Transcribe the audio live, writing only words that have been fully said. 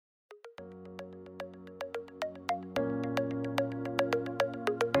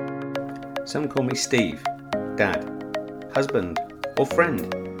Some call me Steve, Dad, husband, or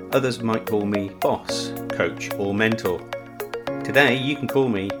friend. Others might call me boss, coach, or mentor. Today, you can call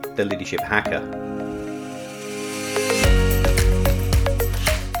me the Leadership Hacker.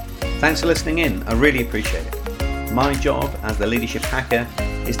 Thanks for listening in. I really appreciate it. My job as the Leadership Hacker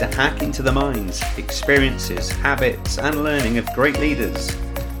is to hack into the minds, experiences, habits, and learning of great leaders,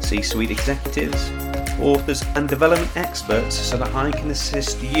 C-suite executives, authors, and development experts so that I can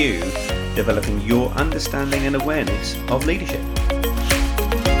assist you developing your understanding and awareness of leadership.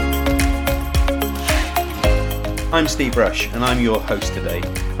 I'm Steve Rush, and I'm your host today.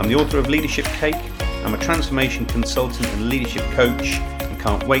 I'm the author of Leadership Cake. I'm a transformation consultant and leadership coach, and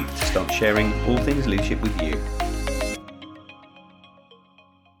can't wait to start sharing all things leadership with you.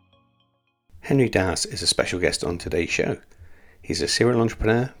 Henry Daas is a special guest on today's show. He's a serial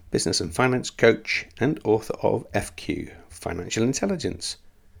entrepreneur, business and finance coach, and author of FQ, Financial Intelligence.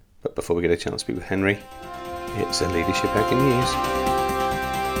 But before we get a chance to speak with Henry, it's a Leadership Hacking News.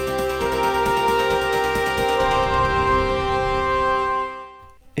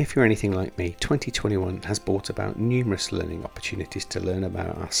 If you're anything like me, 2021 has brought about numerous learning opportunities to learn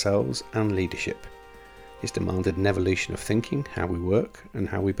about ourselves and leadership. It's demanded an evolution of thinking, how we work, and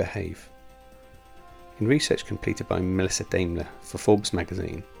how we behave. In research completed by Melissa Daimler for Forbes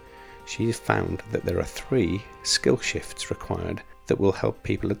magazine, she has found that there are 3 skill shifts required that will help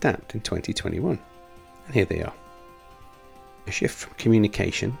people adapt in 2021. And here they are. A shift from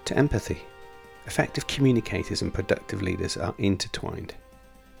communication to empathy. Effective communicators and productive leaders are intertwined.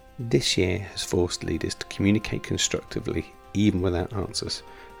 This year has forced leaders to communicate constructively even without answers,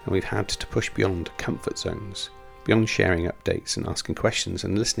 and we've had to push beyond comfort zones, beyond sharing updates and asking questions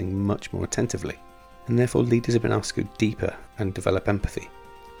and listening much more attentively. And therefore leaders have been asked to go deeper and develop empathy.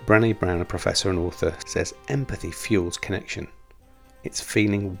 Brené Brown, a professor and author, says empathy fuels connection. It's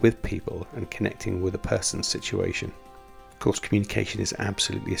feeling with people and connecting with a person's situation. Of course, communication is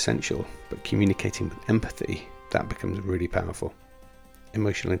absolutely essential, but communicating with empathy, that becomes really powerful.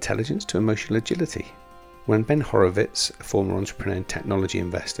 Emotional intelligence to emotional agility. When Ben Horowitz, a former entrepreneur and technology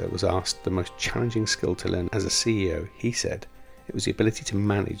investor, was asked the most challenging skill to learn as a CEO, he said, it was the ability to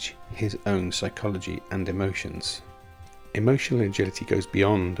manage his own psychology and emotions. Emotional agility goes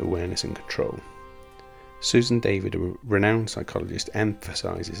beyond awareness and control. Susan David, a renowned psychologist,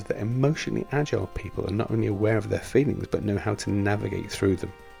 emphasizes that emotionally agile people are not only aware of their feelings but know how to navigate through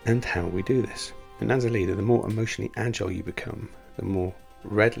them and how we do this. And as a leader, the more emotionally agile you become, the more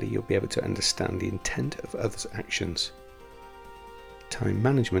readily you'll be able to understand the intent of others' actions. Time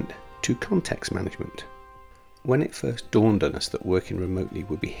management to context management. When it first dawned on us that working remotely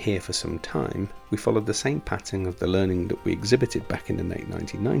would be here for some time, we followed the same pattern of the learning that we exhibited back in the late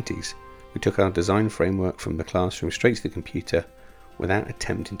 1990s. We took our design framework from the classroom straight to the computer without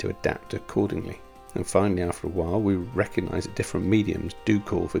attempting to adapt accordingly. And finally, after a while, we recognised that different mediums do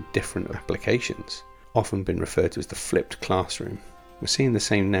call for different applications, often been referred to as the flipped classroom. We're seeing the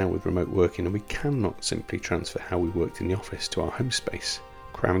same now with remote working, and we cannot simply transfer how we worked in the office to our home space.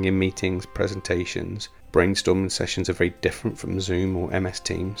 Cramming in meetings, presentations, brainstorming sessions are very different from Zoom or MS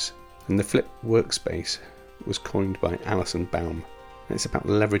Teams, and the flipped workspace was coined by Alison Baum, and it's about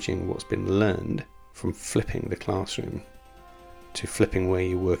leveraging what's been learned from flipping the classroom to flipping where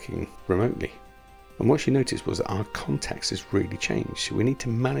you're working remotely. And what she noticed was that our context has really changed. We need to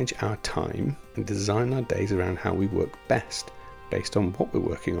manage our time and design our days around how we work best, based on what we're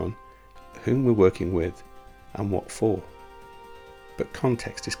working on, whom we're working with, and what for. But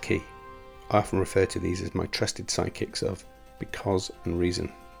context is key. I often refer to these as my trusted sidekicks of because and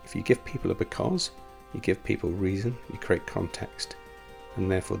reason. If you give people a because, you give people reason, you create context, and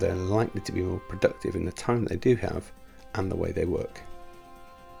therefore they're likely to be more productive in the time they do have and the way they work.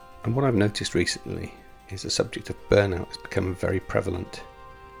 And what I've noticed recently is the subject of burnout has become very prevalent.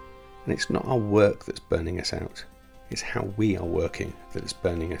 And it's not our work that's burning us out, it's how we are working that is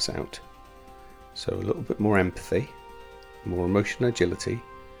burning us out. So a little bit more empathy, more emotional agility,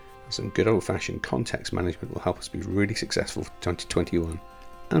 and some good old-fashioned context management will help us be really successful for 2021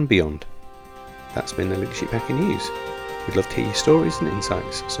 and beyond. That's been the Leadership Hacking News. We'd love to hear your stories and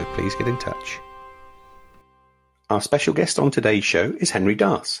insights, so please get in touch. Our special guest on today's show is Henry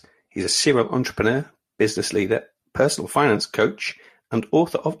Daas. He's a serial entrepreneur, business leader, personal finance coach, and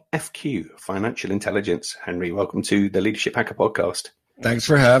author of FQ, Financial Intelligence. Henry, welcome to the Leadership Hacker podcast. Thanks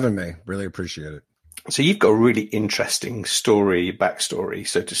for having me. Really appreciate it. So you've got a really interesting backstory,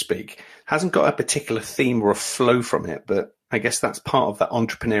 so to speak. Hasn't got a particular theme or a flow from it, but I guess that's part of that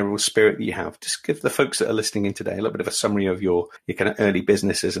entrepreneurial spirit that you have. Just give the folks that are listening in today a little bit of a summary of your kind of early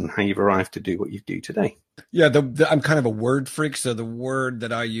businesses and how you've arrived to do what you do today. Yeah, I'm kind of a word freak, so the word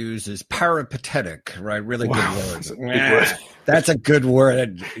that I use is peripatetic, right? Really Wow, good word. that's a big word. That's a good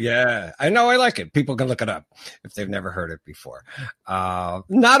word. Yeah, I know. I like it. People can look it up if they've never heard it before.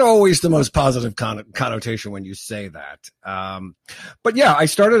 Not always the most positive connotation when you say that. But yeah, I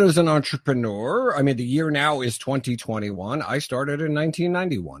started as an entrepreneur. I mean, the year now is 2021. I started in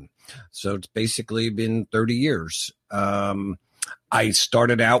 1991. So it's basically been 30 years. I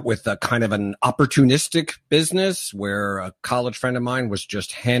started out with a kind of an opportunistic business where a college friend of mine was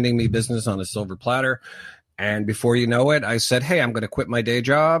just handing me business on a silver platter. And before you know it, I said, hey, I'm going to quit my day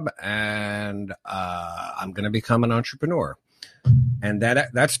job and I'm going to become an entrepreneur. And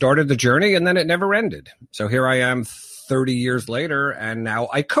that started the journey, and then it never ended. So here I am 30 years later, and now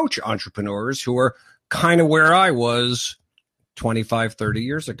I coach entrepreneurs who are kind of where I was 25, 30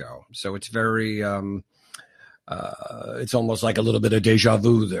 years ago. So it's very... it's almost like a little bit of deja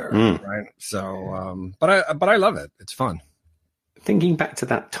vu there, right? So, but I love it. It's fun. Thinking back to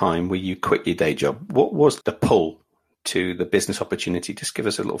that time where you quit your day job, what was the pull to the business opportunity? Just give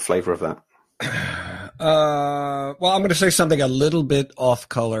us a little flavor of that. Well, I'm going to say something a little bit off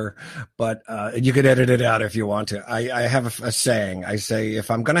color, but you could edit it out if you want to. I have a saying. I say, if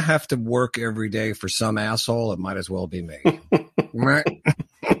I'm going to have to work every day for some asshole, it might as well be me. Right?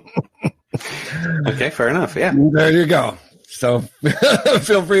 Okay, fair enough. Yeah. There you go. So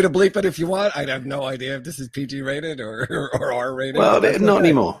feel free to bleep it if you want. I have no idea if this is PG rated or R rated. Well, not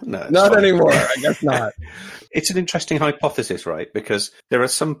anymore. No, not anymore. I guess not. It's an interesting hypothesis, right? Because there are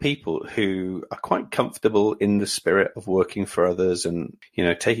some people who are quite comfortable in the spirit of working for others and, you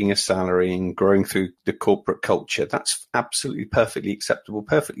know, taking a salary and growing through the corporate culture. That's absolutely perfectly acceptable,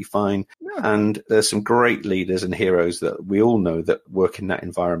 perfectly fine. Yeah. And there's some great leaders and heroes that we all know that work in that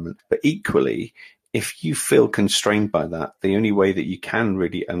environment. But equally, if you feel constrained by that, the only way that you can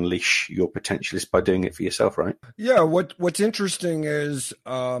really unleash your potential is by doing it for yourself, right? Yeah. What's interesting is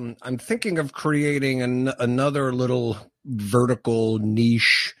I'm thinking of creating another little vertical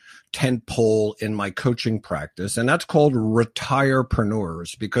niche tent pole in my coaching practice, and that's called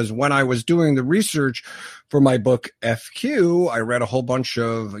retirepreneurs. Because when I was doing the research for my book FQ, I read a whole bunch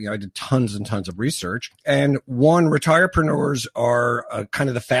of, I did tons and tons of research. And retirepreneurs are kind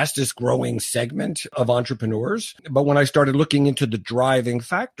of the fastest growing segment of entrepreneurs. But when I started looking into the driving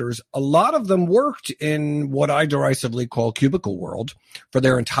factors, a lot of them worked in what I derisively call cubicle world for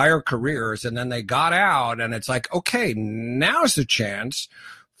their entire careers. And then they got out and it's like, okay, now's the chance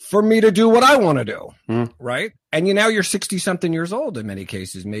for me to do what I want to do, right? And now you're 60 something years old in many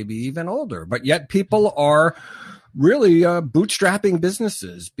cases, maybe even older, but yet people are really bootstrapping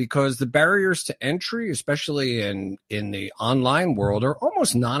businesses because the barriers to entry, especially in the online world, are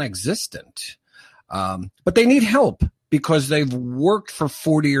almost non-existent. But they need help because they've worked for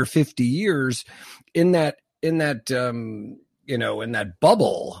 40 or 50 years in that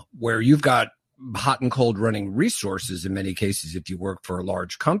bubble where you've got hot and cold running resources in many cases. If you work for a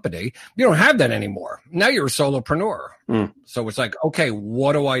large company, you don't have that anymore. Now you're a solopreneur. So it's like, okay,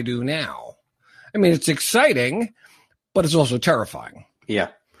 what do I do now? I mean, it's exciting, but it's also terrifying. Yeah.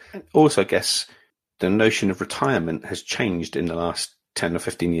 Also, I guess the notion of retirement has changed in the last 10 or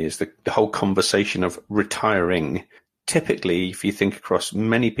 15 years. The whole conversation of retiring, typically, if you think across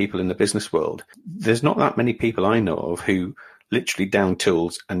many people in the business world, there's not that many people I know of who literally down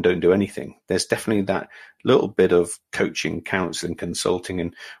tools and don't do anything. There's definitely that little bit of coaching, counseling, consulting,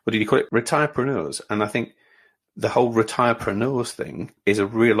 and what do you call it? Retirepreneurs. And I think the whole retirepreneurs thing is a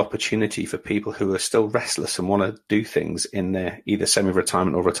real opportunity for people who are still restless and want to do things in their either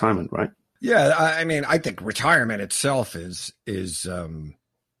semi-retirement or retirement, right? Yeah. I mean, I think retirement itself is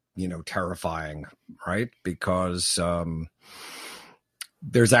terrifying, right? Because,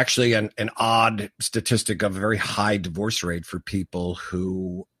 there's actually an odd statistic of a very high divorce rate for people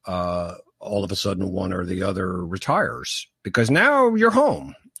who all of a sudden one or the other retires because now you're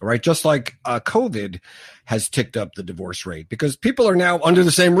home, right? Just like COVID has ticked up the divorce rate because people are now under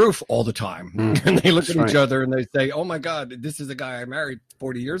the same roof all the time. And they look at each other and they say, oh my God, this is the guy I married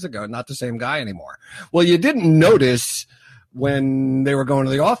 40 years ago, not the same guy anymore. Well, you didn't notice when they were going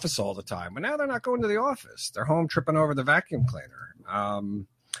to the office all the time, but now they're not going to the office. They're home tripping over the vacuum cleaner.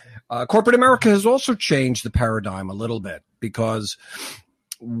 Corporate America has also changed the paradigm a little bit because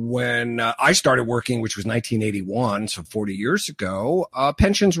when I started working, which was 1981, so 40 years ago,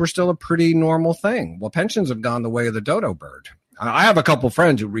 pensions were still a pretty normal thing. Well, pensions have gone the way of the dodo bird. I have a couple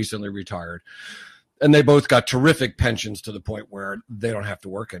friends who recently retired, and they both got terrific pensions to the point where they don't have to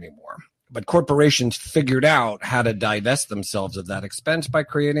work anymore. But corporations figured out how to divest themselves of that expense by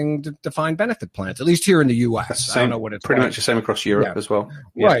creating defined benefit plans, at least here in the U.S. I don't know what it's pretty much the same across Europe as well.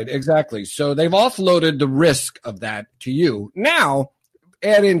 Yeah. Right, exactly. So they've offloaded the risk of that to you. Now,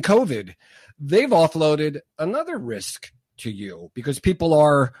 add in COVID, they've offloaded another risk to you because people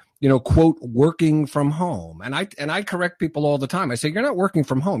are, quote, working from home. And I correct people all the time. I say, you're not working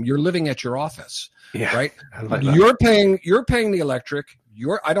from home. You're living at your office, right? I like that. You're paying the electric.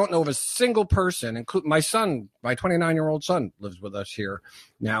 I don't know of a single person, including my son, my 29-year-old son lives with us here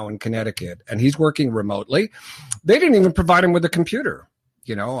now in Connecticut, and he's working remotely. They didn't even provide him with a computer.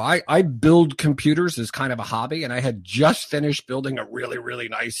 I build computers as kind of a hobby, and I had just finished building a really, really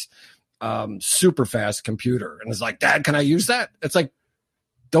nice, super fast computer. And it's like, Dad, can I use that? It's like,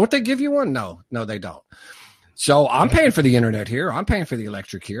 don't they give you one? No, they don't. So I'm paying for the internet here. I'm paying for the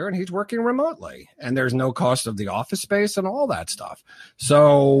electric here, and he's working remotely. And there's no cost of the office space and all that stuff.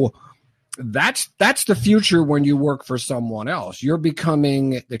 So that's the future when you work for someone else. You're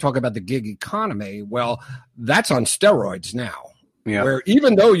becoming, they talk about the gig economy. Well, that's on steroids now. Yeah. Where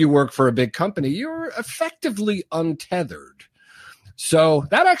even though you work for a big company, you're effectively untethered. So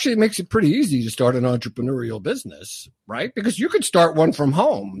that actually makes it pretty easy to start an entrepreneurial business, right? Because you could start one from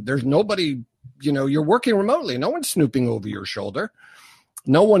home. There's nobody, you're working remotely. No one's snooping over your shoulder.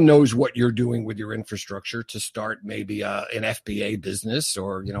 No one knows what you're doing with your infrastructure to start maybe an FBA business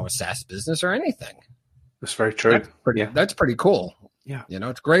or, a SaaS business or anything. That's very true. That's pretty cool. Yeah.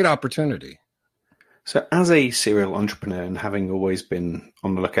 It's a great opportunity. So as a serial entrepreneur and having always been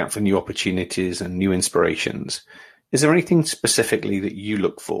on the lookout for new opportunities and new inspirations, is there anything specifically that you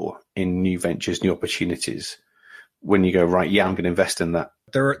look for in new ventures, new opportunities, when you go, right, I'm going to invest in that?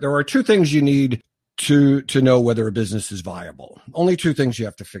 There are two things you need to know whether a business is viable. Only two things you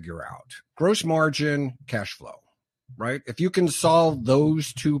have to figure out: gross margin, cash flow, right? If you can solve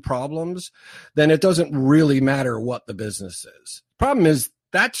those two problems, then it doesn't really matter what the business is. Problem is,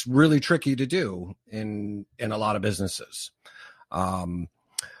 that's really tricky to do in a lot of businesses.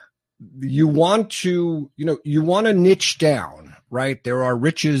 You want to niche down, right? There are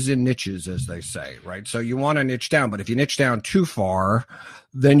riches in niches, as they say, right? So you want to niche down, but if you niche down too far,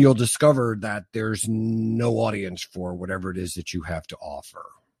 then you'll discover that there's no audience for whatever it is that you have to offer.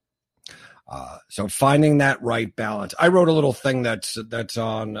 So finding that right balance. I wrote a little thing that's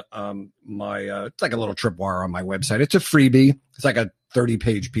on my it's like a little tripwire on my website. It's a freebie. It's like a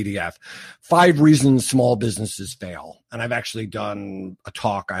 30-page PDF. 5 reasons small businesses fail. And I've actually done a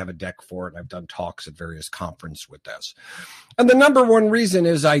talk. I have a deck for it. And I've done talks at various conferences with this. And the number one reason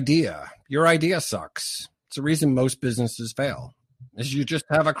is idea. Your idea sucks. It's the reason most businesses fail, is you just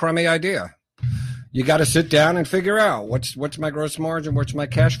have a crummy idea. You got to sit down and figure out what's my gross margin, what's my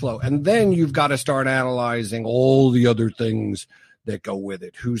cash flow. And then you've got to start analyzing all the other things that go with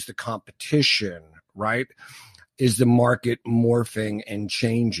it. Who's the competition, right? Is the market morphing and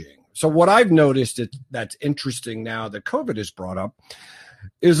changing? So what I've noticed that's interesting now that COVID has brought up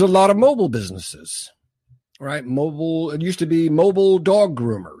is a lot of mobile businesses, right? It used to be mobile dog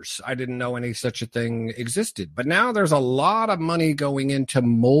groomers. I didn't know any such a thing existed, but now there's a lot of money going into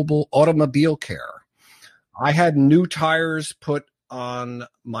mobile automobile care. I had new tires put on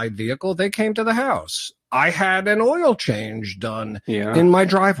my vehicle. They came to the house. I had an oil change done in my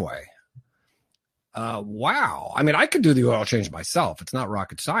driveway. Wow. I mean, I could do the oil change myself. It's not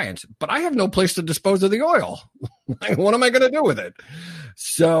rocket science, but I have no place to dispose of the oil. What am I going to do with it?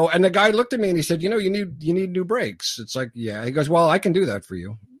 So, and the guy looked at me and he said, you need new brakes. It's like, yeah. He goes, well, I can do that for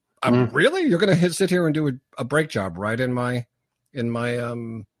you. Really? You're going to sit here and do a brake job right in my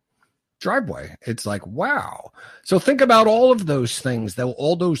driveway? It's like, wow. So think about all of those things,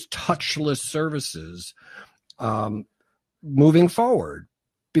 all those touchless services, moving forward.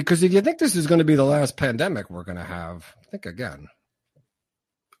 Because if you think this is going to be the last pandemic we're going to have, think again.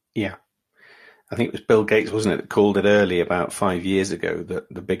 Yeah. I think it was Bill Gates, wasn't it, that called it early about 5 years ago that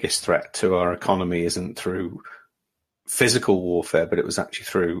the biggest threat to our economy isn't through physical warfare, but it was actually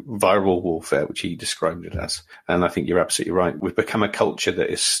through viral warfare, which he described it as. And I think you're absolutely right. We've become a culture that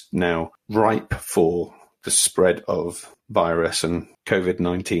is now ripe for the spread of virus, and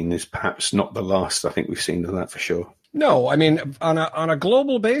COVID-19 is perhaps not the last. I think we've seen that for sure. No, I mean, on a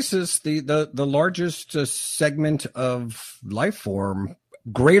global basis, the largest segment of life form,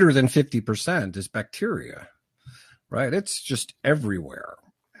 greater than 50%, is bacteria, right? It's just everywhere.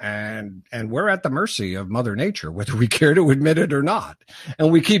 And we're at the mercy of Mother Nature, whether we care to admit it or not.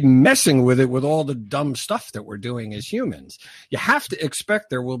 And we keep messing with it with all the dumb stuff that we're doing as humans. You have to expect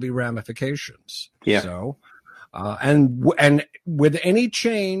there will be ramifications. Yeah. So And with any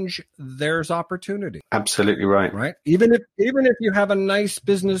change, there's opportunity. Absolutely right. Right. Even if you have a nice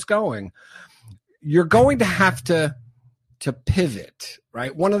business going, you're going to have to pivot.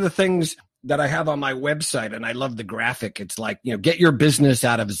 Right. One of the things that I have on my website, and I love the graphic. It's like, get your business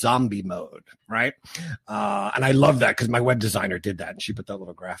out of zombie mode, right? And I love that because my web designer did that, and she put that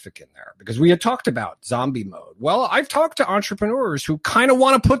little graphic in there because we had talked about zombie mode. Well, I've talked to entrepreneurs who kind of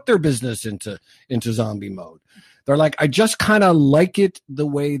want to put their business into zombie mode. They're like, I just kind of like it the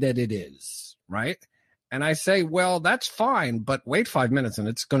way that it is, right? And I say, well, that's fine, but wait 5 minutes and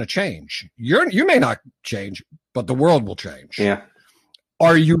it's going to change. You may not change, but the world will change. Yeah.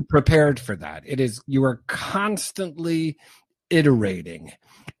 Are you prepared for that? You are constantly iterating.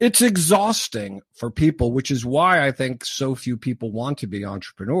 It's exhausting for people, which is why I think so few people want to be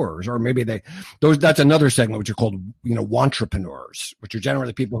entrepreneurs, or maybe that's another segment, which are called, wantrepreneurs, which are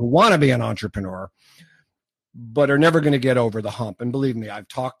generally people who want to be an entrepreneur, but are never going to get over the hump. And believe me, I've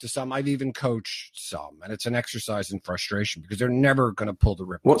talked to some, I've even coached some, and it's an exercise in frustration because they're never going to pull the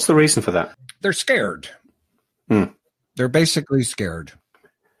ripcord. What's the reason for that? They're scared. They're basically scared.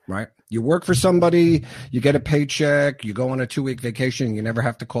 Right. You work for somebody, you get a paycheck, you go on a 2-week vacation, you never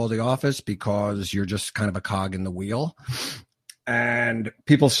have to call the office because you're just kind of a cog in the wheel. And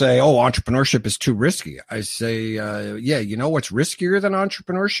people say, oh, entrepreneurship is too risky. I say, yeah, you know what's riskier than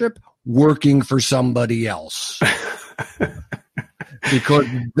entrepreneurship? Working for somebody else. Because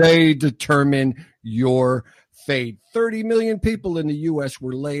they determine your fate. 30 million people in the U.S.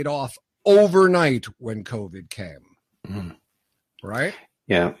 were laid off overnight when COVID came. Right?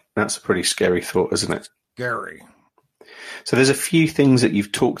 Yeah, that's a pretty scary thought, isn't it? Scary. So there's a few things that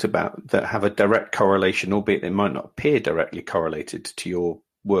you've talked about that have a direct correlation, albeit they might not appear directly correlated to your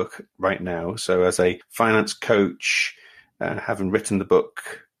work right now. So as a finance coach, having written the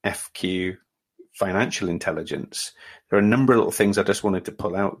book FQ, Financial Intelligence, there are a number of little things I just wanted to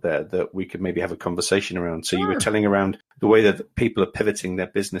pull out there that we could maybe have a conversation around. So you were telling around the way that people are pivoting their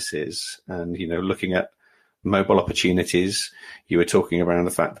businesses and, looking at mobile opportunities. You were talking around the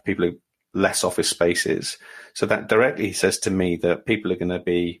fact that people are less office spaces. So that directly says to me that there's going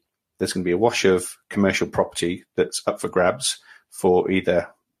to be a wash of commercial property that's up for grabs for either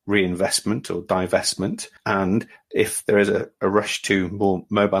reinvestment or divestment. And if there is a rush to more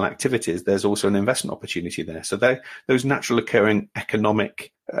mobile activities, there's also an investment opportunity there. So those natural occurring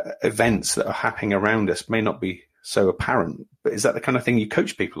economic events that are happening around us may not be so apparent, but is that the kind of thing you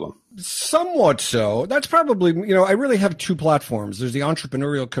coach people on? Somewhat so. That's probably, I really have two platforms. There's the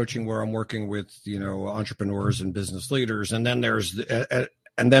entrepreneurial coaching where I'm working with, entrepreneurs and business leaders. And then there's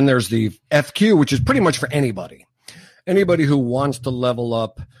the FQ, which is pretty much for anybody who wants to level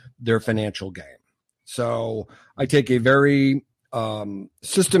up their financial game. So I take a very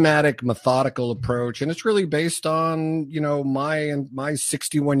systematic, methodical approach, and it's really based on, my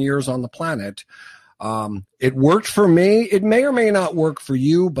 61 years on the planet. It worked for me. It may or may not work for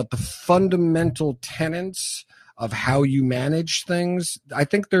you, but the fundamental tenets of how you manage things, I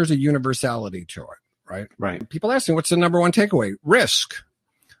think there's a universality to it, right? Right. People ask me, what's the number one takeaway? Risk,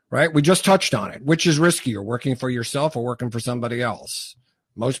 right? We just touched on it. Which is riskier, working for yourself or working for somebody else?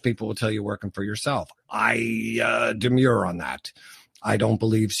 Most people will tell you working for yourself. I demur on that. I don't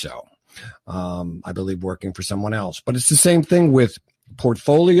believe so. I believe working for someone else. But it's the same thing with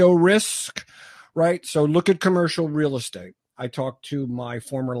portfolio risk. Right. So look at commercial real estate. I talked to my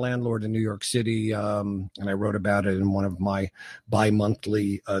former landlord in New York City, and I wrote about it in one of my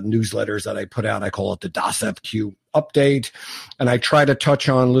bi-monthly newsletters that I put out. I call it the Daas FQ update. And I try to touch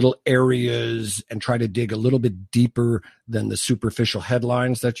on little areas and try to dig a little bit deeper than the superficial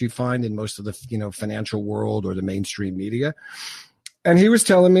headlines that you find in most of the, financial world or the mainstream media. And he was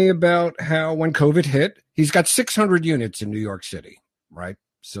telling me about how when COVID hit, he's got 600 units in New York City, right?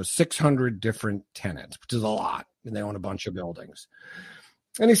 So 600 different tenants, which is a lot, and they own a bunch of buildings.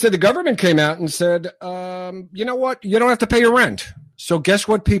 And he said the government came out and said, you know what? You don't have to pay your rent. So guess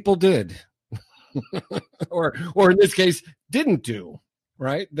what people did? or in this case, didn't do,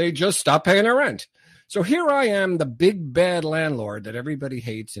 right? They just stopped paying their rent. So here I am, the big bad landlord that everybody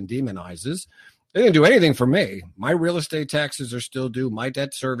hates and demonizes. They didn't do anything for me. My real estate taxes are still due. My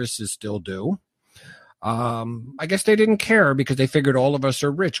debt service is still due. I guess they didn't care because they figured all of us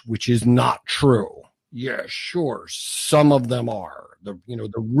are rich, which is not true. Yeah, sure. Some of them are the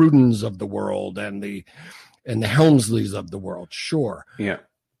Rudins of the world and the Helmsleys of the world. Sure. Yeah.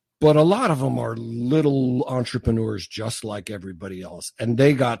 But a lot of them are little entrepreneurs just like everybody else. And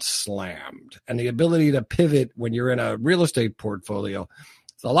they got slammed. And the ability to pivot when you're in a real estate portfolio,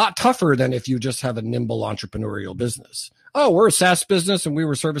 it's a lot tougher than if you just have a nimble entrepreneurial business. Oh, we're a SaaS business and we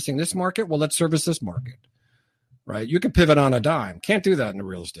were servicing this market. Well, let's service this market. right? You can pivot on a dime. Can't do that in the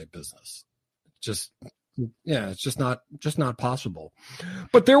real estate business. It's just not possible.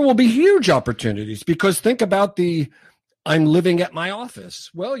 But there will be huge opportunities, because think about I'm living at my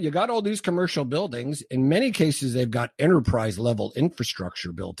office. Well, you got all these commercial buildings. In many cases, they've got enterprise level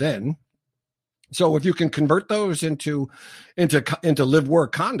infrastructure built in. So if you can convert those into live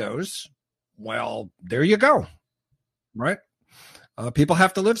work condos, well, there you go, right? People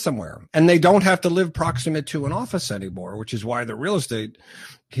have to live somewhere, and they don't have to live proximate to an office anymore, which is why the real estate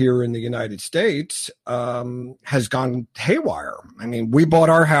here in the United States has gone haywire. I mean, we bought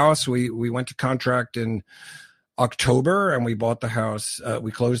our house. We went to contract in October, and we bought the house.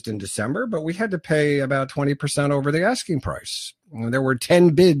 We closed in December, but we had to pay about 20% over the asking price. There were 10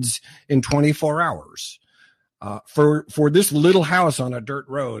 bids in 24 hours for this little house on a dirt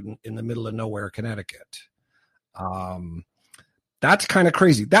road in the middle of nowhere, Connecticut. That's kind of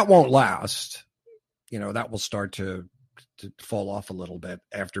crazy. That won't last. That will start to fall off a little bit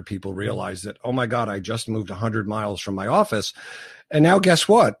after people realize that, oh my God, I just moved 100 miles from my office. And now guess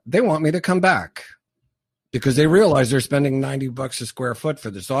what? They want me to come back, because they realize they're spending $90 a square foot for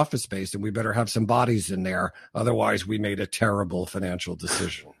this office space, and we better have some bodies in there. Otherwise, we made a terrible financial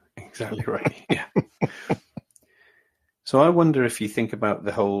decision. Exactly right. Yeah. So I wonder if you think about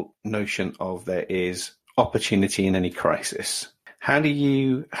the whole notion of there is opportunity in any crisis. How do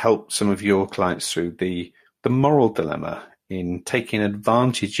you help some of your clients through the moral dilemma in taking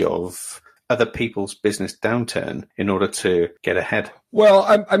advantage of other people's business downturn in order to get ahead? Well,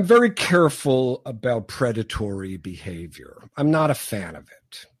 I'm very careful about predatory behavior. I'm not a fan of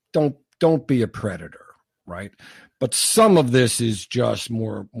it. Don't be a predator, right? But some of this is just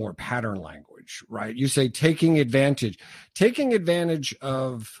more pattern language, right? You say taking advantage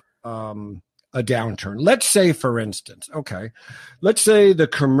of a downturn. Let's say, for instance, let's say the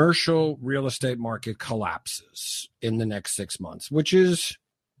commercial real estate market collapses in the next 6 months, which is,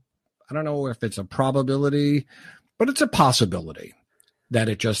 I don't know if it's a probability, but it's a possibility that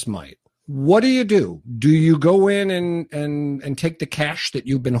it just might. What do? Do you go in and take the cash that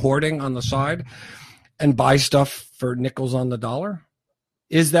you've been hoarding on the side and buy stuff for nickels on the dollar?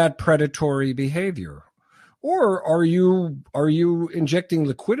 Is that predatory behavior? Or are you injecting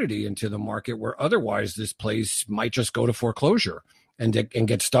liquidity into the market where otherwise this place might just go to foreclosure and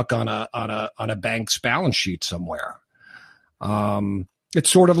get stuck on a bank's balance sheet somewhere? It's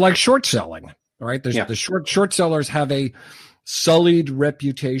sort of like short selling, right? The short sellers have a sullied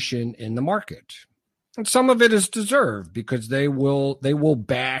reputation in the market, and some of it is deserved, because they will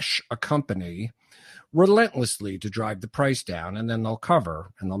bash a company relentlessly to drive the price down, and then they'll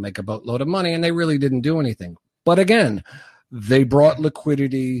cover and they'll make a boatload of money, and they really didn't do anything. But again, they brought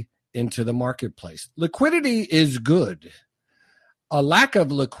liquidity into the marketplace. Liquidity is good. A lack of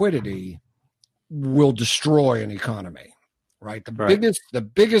liquidity will destroy an economy, right? The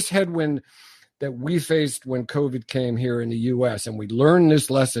biggest headwind that we faced when COVID came here in the U.S., and we learned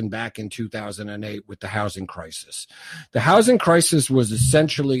this lesson back in 2008 with the housing crisis. The housing crisis was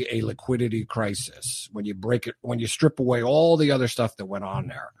essentially a liquidity crisis when you strip away all the other stuff that went on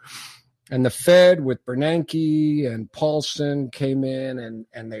there. And the Fed with Bernanke and Paulson came in,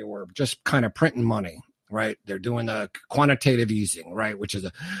 and they were just kind of printing money. Right. They're doing the quantitative easing, right, which is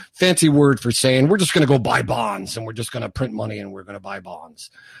a fancy word for saying we're just going to go buy bonds, and we're just going to print money, and we're going to buy bonds.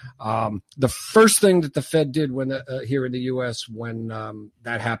 The first thing that the Fed did here in the U.S. when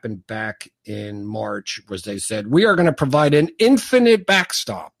that happened back in March was they said, we are going to provide an infinite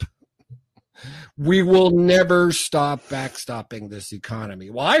backstop. We will never stop backstopping this economy.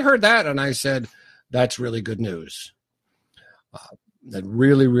 Well, I heard that, and I said, that's really good news. That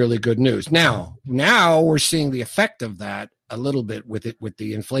really, really good news. Now we're seeing the effect of that a little bit with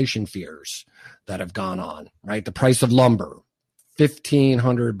the inflation fears that have gone on, right? The price of lumber,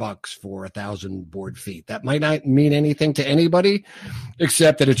 $1,500 for 1,000 board feet. That might not mean anything to anybody,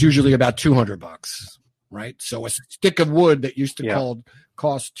 except that it's usually about $200, right? So a stick of wood that used to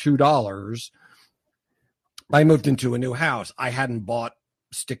cost $2. I moved into a new house. I hadn't bought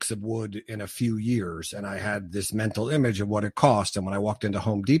sticks of wood in a few years, and I had this mental image of what it cost. And when I walked into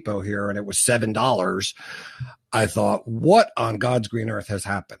Home Depot here and it was $7, I thought, what on God's green earth has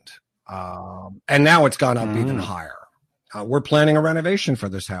happened? And now it's gone up even higher. We're planning a renovation for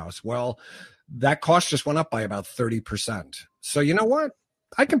this house. Well, that cost just went up by about 30%. So you know what?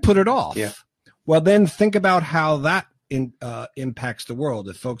 I can put it off. Yeah. Well, then think about how that impacts the world.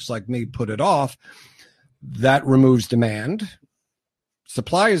 If folks like me put it off, that removes demand.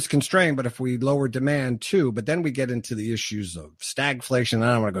 Supply is constrained, but if we lower demand too, but then we get into the issues of stagflation.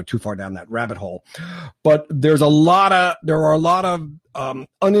 I don't want to go too far down that rabbit hole, but there are a lot of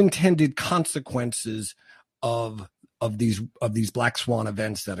unintended consequences of these black swan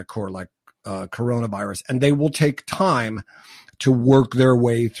events that occur, like coronavirus, and they will take time to work their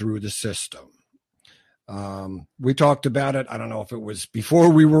way through the system. We talked about it. I don't know if it was before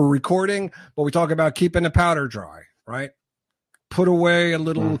we were recording, but we talk about keeping the powder dry, right? Put away a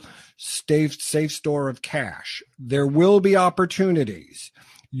little safe store of cash. There will be opportunities.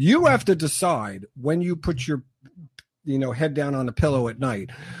 You have to decide when you put your head down on the pillow at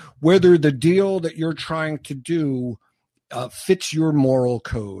night, whether the deal that you're trying to do fits your moral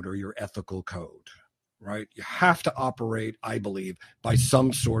code or your ethical code, right? You have to operate, I believe, by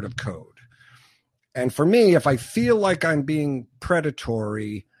some sort of code. And for me, if I feel like I'm being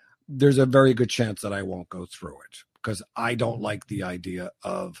predatory, there's a very good chance that I won't go through it, because I don't like the idea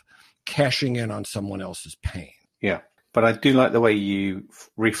of cashing in on someone else's pain. Yeah, but I do like the way you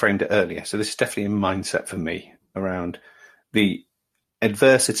reframed it earlier. So this is definitely a mindset for me around the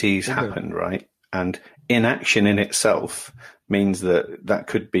adversities happen, right? And inaction in itself means that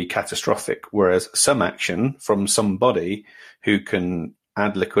could be catastrophic, whereas some action from somebody who can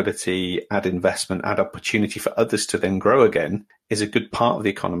add liquidity, add investment, add opportunity for others to then grow again is a good part of the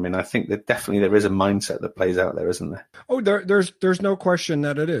economy. And I think that definitely there is a mindset that plays out there, isn't there? Oh, there's no question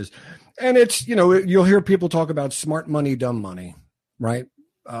that it is. And it's, you'll hear people talk about smart money, dumb money, right?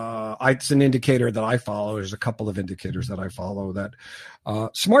 It's an indicator that I follow. There's a couple of indicators that I follow that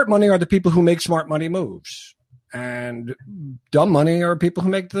smart money are the people who make smart money moves. And dumb money are people who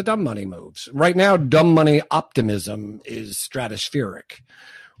make the dumb money moves. Right now, dumb money optimism is stratospheric,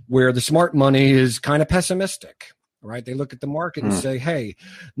 where the smart money is kind of pessimistic, right? They look at the market and say, hey,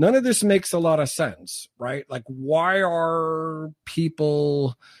 none of this makes a lot of sense, right? Like, why are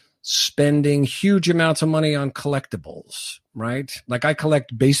people spending huge amounts of money on collectibles, right? Like, I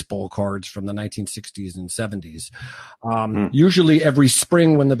collect baseball cards from the 1960s and 70s. Usually every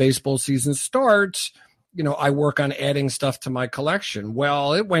spring when the baseball season starts, I work on adding stuff to my collection.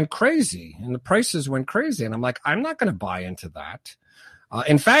 Well, it went crazy and the prices went crazy. And I'm like, I'm not going to buy into that.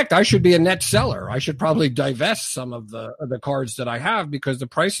 In fact, I should be a net seller. I should probably divest some of the cards that I have because the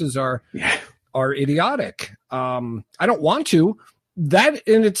prices are idiotic. I don't want to. That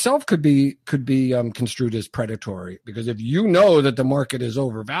in itself could be construed as predatory, because if you know that the market is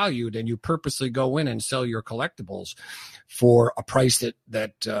overvalued and you purposely go in and sell your collectibles for a price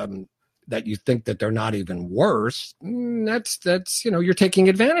that you think that they're not even worth, that's you're taking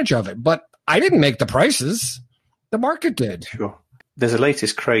advantage of it. But I didn't make the prices; the market did. Sure. There's a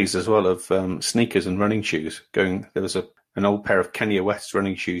latest craze as well of sneakers and running shoes. There was an old pair of Kanye West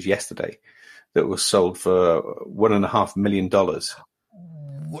running shoes yesterday that was sold for $1.5 million.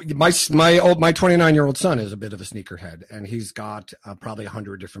 My 29-year-old son is a bit of a sneakerhead, and he's got probably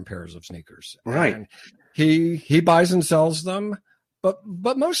 100 different pairs of sneakers. Right. And he buys and sells them.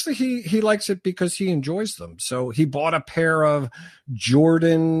 But mostly he likes it because he enjoys them. So he bought a pair of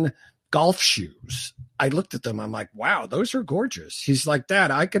Jordan golf shoes. I looked at them. I'm like, wow, those are gorgeous. He's like,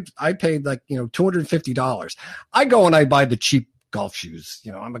 Dad, I paid like, $250. I go and I buy the cheap golf shoes.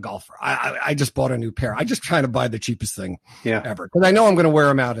 I'm a golfer. I just bought a new pair. I just try to buy the cheapest thing ever, because I know I'm going to wear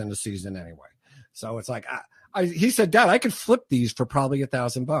them out in the season anyway. So it's like, he said, Dad, I could flip these for probably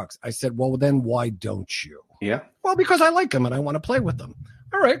 $1,000. I said, well, then why don't you? Yeah. Well, because I like them and I want to play with them.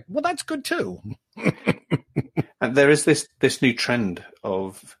 All right. Well, that's good too. And there is this new trend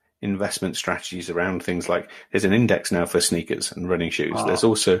of investment strategies around things like, there's an index now for sneakers and running shoes. There's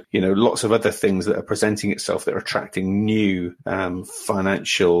also, lots of other things that are presenting itself that are attracting new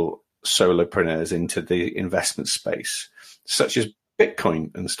financial solopreneurs into the investment space, such as Bitcoin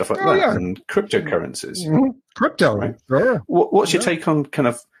and stuff like that, and cryptocurrencies. Crypto, right? Sure. What's your take on kind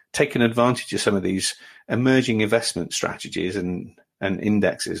of taking advantage of some of these emerging investment strategies and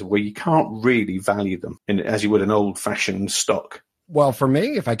indexes where you can't really value them as you would an old-fashioned stock? Well, for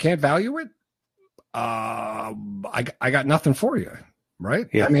me, if I can't value it, I got nothing for you, right?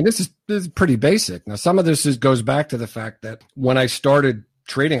 Yeah. I mean, this is pretty basic. Now, some of this goes back to the fact that when I started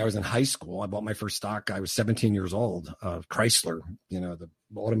trading, I was in high school. I bought my first stock. I was 17 years old, Chrysler, the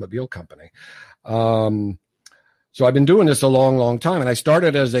automobile company. So I've been doing this a long, long time. And I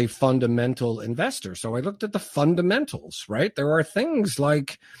started as a fundamental investor. So I looked at the fundamentals, right? There are things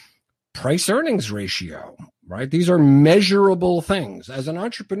like price earnings ratio, right? These are measurable things. As an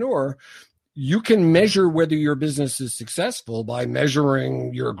entrepreneur, you can measure whether your business is successful by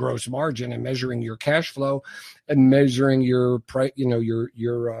measuring your gross margin and measuring your cash flow and measuring your P&L, your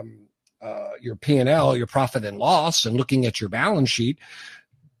profit and loss, and looking at your balance sheet.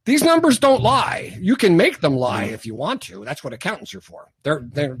 These numbers don't lie. You can make them lie if you want to. That's what accountants are for.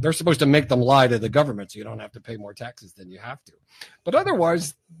 They're supposed to make them lie to the government so you don't have to pay more taxes than you have to. But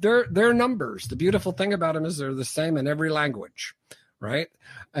otherwise, they're numbers. The beautiful thing about them is they're the same in every language, right?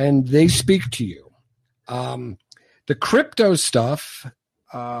 And they speak to you. The crypto stuff,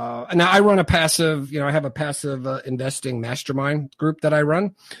 and now I run a passive, I have a passive investing mastermind group that I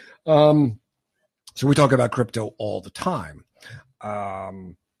run. So we talk about crypto all the time.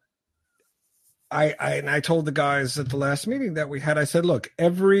 I told the guys at the last meeting that we had, I said, look,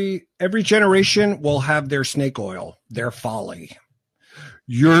 every generation will have their snake oil, their folly.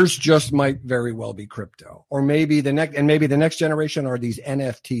 Yours just might very well be crypto, or maybe the next generation are these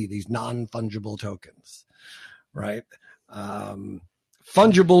NFT, these non-fungible tokens, right?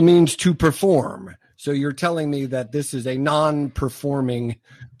 Fungible means to perform. So you're telling me that this is a non-performing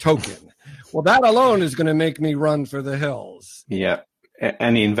token. Well, that alone is going to make me run for the hills. Yeah.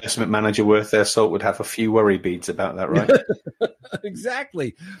 Any investment manager worth their salt would have a few worry beads about that, right?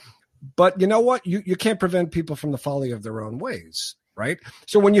 Exactly. But you know what? You can't prevent people from the folly of their own ways, right?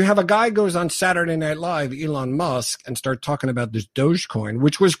 So when you have a guy goes on Saturday Night Live, Elon Musk, and start talking about this Dogecoin,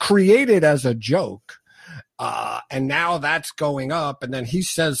 which was created as a joke, and now that's going up, and then he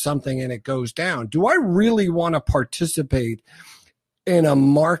says something and it goes down. Do I really want to participate in a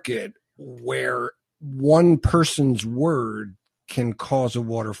market where one person's word can cause a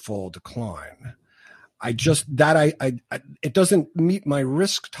waterfall decline? It doesn't meet my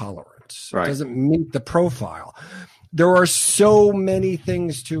risk tolerance. Right. It doesn't meet the profile. There are so many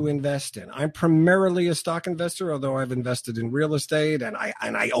things to invest in. I'm primarily a stock investor, although I've invested in real estate and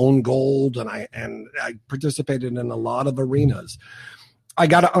I own gold and I participated in a lot of arenas. I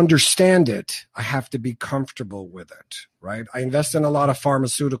got to understand it. I have to be comfortable with it, right? I invest in a lot of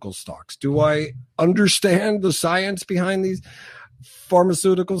pharmaceutical stocks. Do I understand the science behind these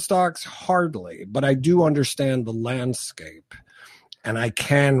pharmaceutical stocks? Hardly, but I do understand the landscape. And I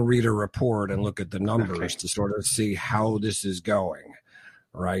can read a report and look at the numbers to sort of see how this is going,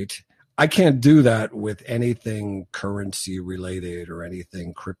 right? I can't do that with anything currency related or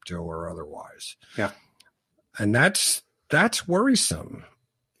anything crypto or otherwise. Yeah. And that's worrisome.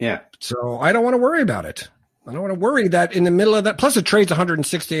 Yeah. So I don't want to worry about it. I don't want to worry that in the middle of that, plus it trades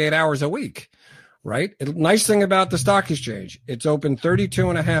 168 hours a week, right? Nice thing about the stock exchange, it's open 32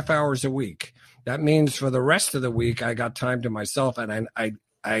 and a half hours a week. That means for the rest of the week, I got time to myself, and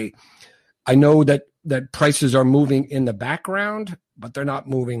I know that prices are moving in the background, but they're not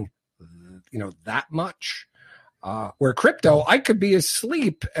moving, that much. Where crypto, I could be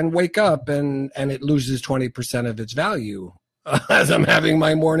asleep and wake up, and it loses 20% of its value as I'm having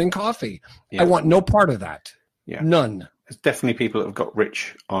my morning coffee. Yeah. I want no part of that. Yeah. None. There's definitely people that have got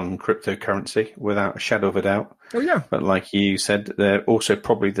rich on cryptocurrency without a shadow of a doubt. Oh yeah. But like you said, they're also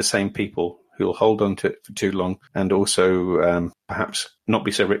probably the same people who'll hold on to it for too long and also perhaps not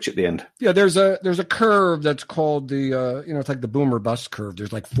be so rich at the end. Yeah, there's a curve that's called the it's like the boom or bust curve.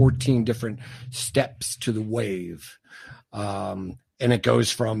 There's like 14 different steps to the wave. And it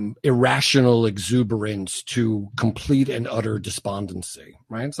goes from irrational exuberance to complete and utter despondency,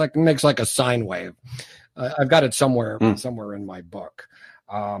 right? It makes like a sine wave. I've got it somewhere in my book.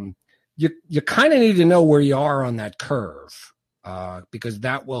 You kind of need to know where you are on that curve because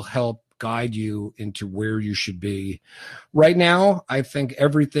that will help guide you into where you should be. Right now, I think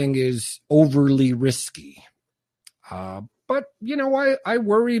everything is overly risky. But, I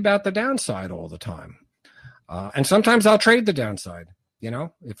worry about the downside all the time. And sometimes I'll trade the downside.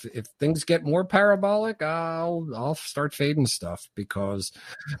 If things get more parabolic, I'll start fading stuff because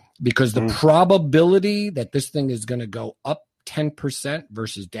the probability that this thing is going to go up 10%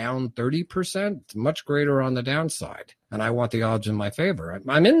 versus down 30%, it's much greater on the downside. And I want the odds in my favor.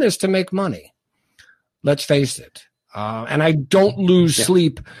 I'm in this to make money. Let's face it. And I don't lose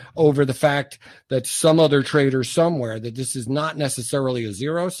sleep over the fact that some other trader somewhere, that this is not necessarily a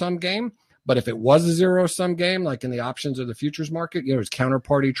zero-sum game. But if it was a zero-sum game, like in the options or the futures market, it's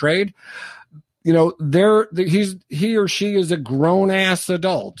counterparty trade. He or she is a grown-ass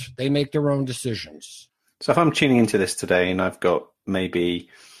adult. They make their own decisions. So if I'm tuning into this today and I've got maybe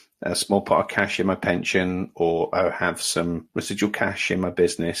a small pot of cash in my pension or I have some residual cash in my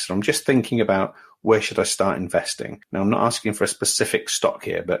business, and I'm just thinking about where should I start investing? Now, I'm not asking for a specific stock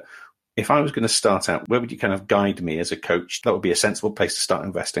here, but if I was going to start out, where would you kind of guide me as a coach? That would be a sensible place to start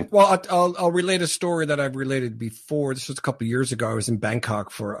investing. Well, I'll relate a story that I've related before. This was a couple of years ago. I was in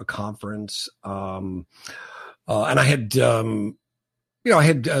Bangkok for a conference, and I had I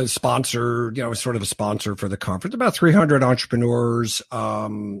had sponsored, sort of a sponsor for the conference, about 300 entrepreneurs,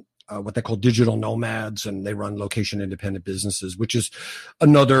 what they call digital nomads, and they run location independent businesses, which is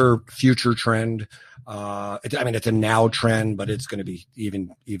another future trend. It's a now trend, but it's going to be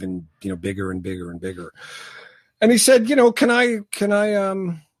even bigger and bigger and bigger. And he said, can I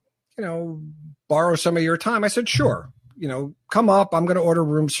borrow some of your time? I said, sure. Come up. I'm going to order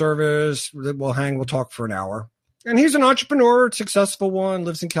room service. We'll talk for an hour. And he's an entrepreneur, successful one,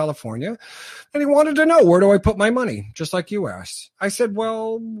 lives in California. And he wanted to know, where do I put my money? Just like you asked. I said,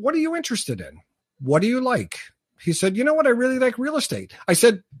 well, what are you interested in? What do you like? He said, you know what? I really like real estate. I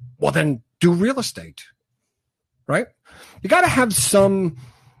said, well, then do real estate, right? You got to have some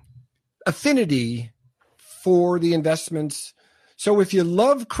affinity for the investments. So if you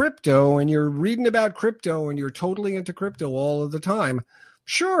love crypto and you're reading about crypto and you're totally into crypto all of the time,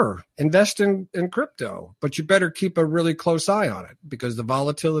 sure, invest in crypto, but you better keep a really close eye on it because the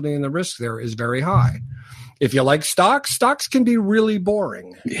volatility and the risk there is very high. If you like stocks can be really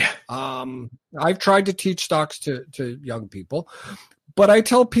boring. Yeah. I've tried to teach stocks to young people, but I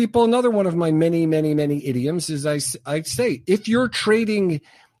tell people another one of my many, many, many idioms is I say, if your trading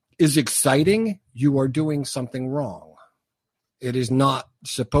is exciting, you are doing something wrong. It is not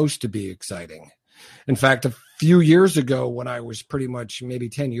supposed to be exciting. In fact, a few years ago, when I was maybe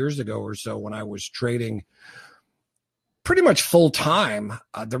 10 years ago or so, when I was trading pretty much full time,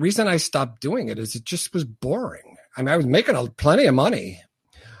 the reason I stopped doing it is it just was boring. I mean, I was making plenty of money,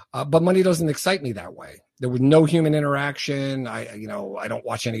 but money doesn't excite me that way. There was no human interaction. I don't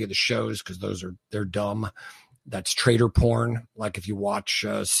watch any of the shows because they're dumb. That's trader porn. Like if you watch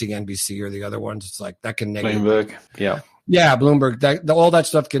CNBC or the other ones, it's like that can negative. Bloomberg, yeah. Yeah, Bloomberg. All that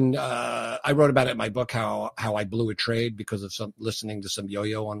stuff can. I wrote about it in my book how I blew a trade because of listening to some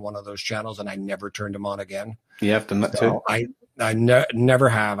yo-yo on one of those channels, and I never turned them on again. Yeah, I've done that too. I never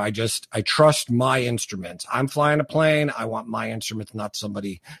have. I trust my instruments. I'm flying a plane. I want my instruments, not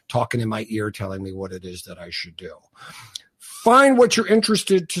somebody talking in my ear telling me what it is that I should do. Find what you're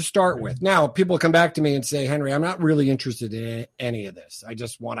interested to start with. Now, people come back to me and say, Henry, I'm not really interested in any of this. I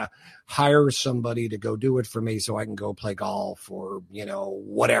just want to hire somebody to go do it for me so I can go play golf or,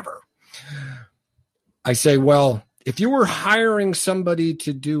 whatever. I say, well, if you were hiring somebody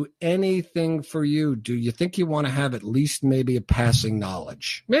to do anything for you, do you think you want to have at least maybe a passing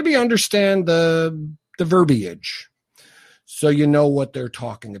knowledge? Maybe understand the verbiage so you know what they're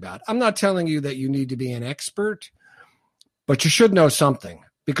talking about. I'm not telling you that you need to be an expert, but you should know something,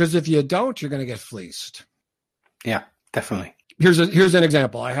 because if you don't, you're going to get fleeced. Yeah, definitely. Here's an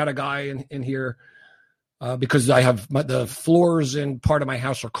example. I had a guy in here because I have the floors in part of my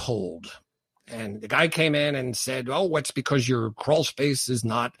house are cold. And the guy came in and said, oh, it's because your crawl space is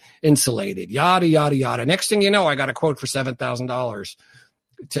not insulated, yada, yada, yada. Next thing you know, I got a quote for $7,000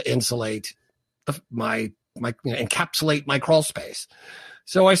 to insulate encapsulate my crawl space.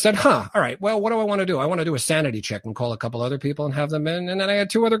 So I said, all right, well, what do I want to do? I want to do a sanity check and call a couple other people and have them in. And then I had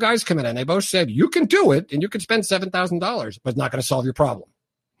two other guys come in and they both said, you can do it and you can spend $7,000, but it's not going to solve your problem.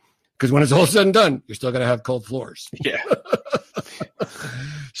 Because when it's all said and done, you're still going to have cold floors. Yeah.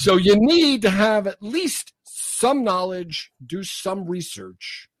 So you need to have at least some knowledge, do some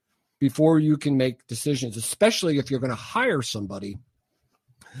research before you can make decisions, especially if you're going to hire somebody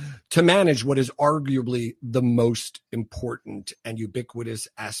to manage what is arguably the most important and ubiquitous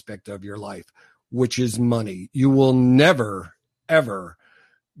aspect of your life, which is money. You will never, ever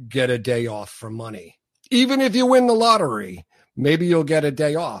get a day off from money. Even if you win the lottery, maybe you'll get a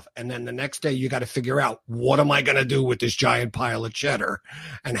day off. And then the next day you got to figure out, what am I going to do with this giant pile of cheddar?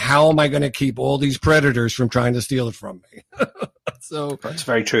 And how am I going to keep all these predators from trying to steal it from me? So that's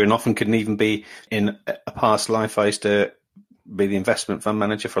very true. And often can even be in a past life. I used to be the investment fund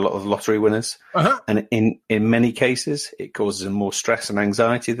manager for a lot of lottery winners. And in many cases, it causes them more stress and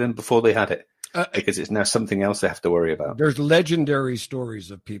anxiety than before they had it. Because it's now something else they have to worry about. There's legendary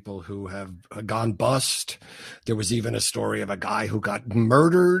stories of people who have gone bust. There was even a story of a guy who got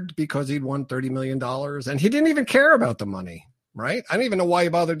murdered because he'd won $30 million and he didn't even care about the money, right? I don't even know why he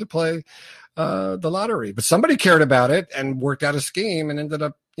bothered to play the lottery, but somebody cared about it and worked out a scheme and ended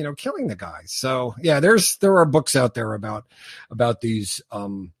up, killing the guy. So yeah, there are books out there about these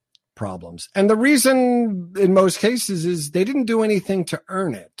problems. And the reason in most cases is they didn't do anything to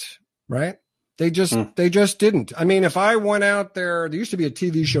earn it, right? They just didn't. I mean, if I went out there used to be a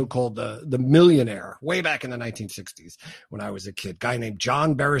TV show called The Millionaire way back in the 1960s when I was a kid, guy named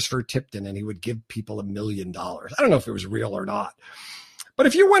John Beresford Tipton, and he would give people $1 million. I don't know if it was real or not. But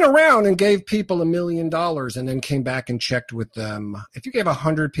if you went around and gave people $1 million and then came back and checked with them, if you gave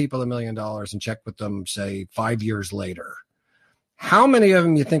 100 people $1 million and checked with them, say 5 years later, how many of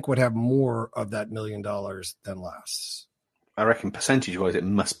them you think would have more of that $1 million than less? I reckon percentage-wise, it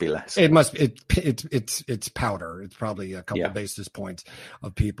must be less. It must. It's powder. It's probably a couple basis points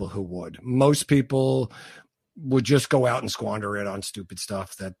of people who would. Most people would just go out and squander it on stupid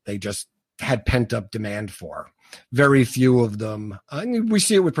stuff that they just had pent up demand for. Very few of them. We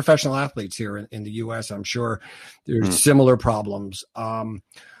see it with professional athletes here in the U.S. I'm sure there's similar problems.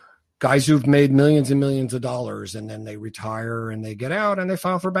 Guys who've made millions and millions of dollars, and then they retire and they get out and they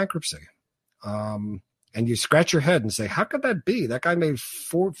file for bankruptcy. And you scratch your head and say, how could that be? That guy made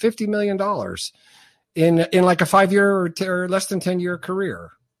 $50 million in like a 5-year or less than 10-year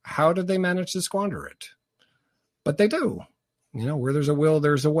career. How did they manage to squander it? But they do. Where there's a will,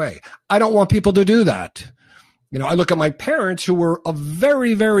 there's a way. I don't want people to do that. I look at my parents who were of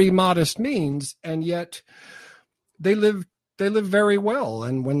very, very modest means, and yet they lived very well.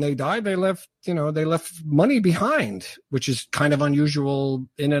 And when they died, they left money behind, which is kind of unusual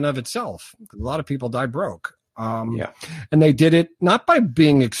in and of itself. A lot of people die broke. And they did it not by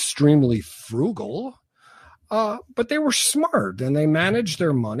being extremely frugal, but they were smart and they managed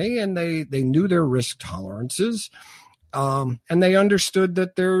their money and they knew their risk tolerances. And they understood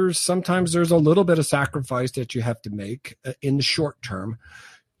that sometimes there's a little bit of sacrifice that you have to make in the short term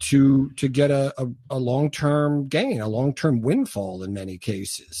to get a long-term gain, a long-term windfall in many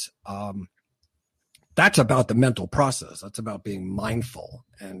cases. That's about the mental process. That's about being mindful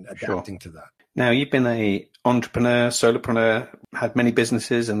and adapting to that. Now, you've been an entrepreneur, solopreneur, had many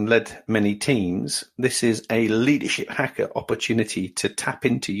businesses and led many teams. This is a leadership hacker opportunity to tap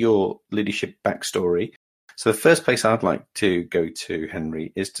into your leadership backstory. So the first place I'd like to go to,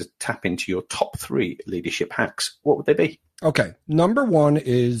 Henry, is to tap into your top 3 leadership hacks. What would they be? Okay. Number 1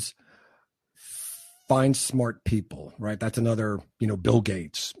 is find smart people, right? That's another, Bill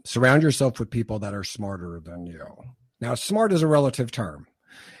Gates. Surround yourself with people that are smarter than you. Now, smart is a relative term.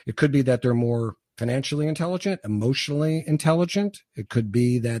 It could be that they're more financially intelligent, emotionally intelligent. It could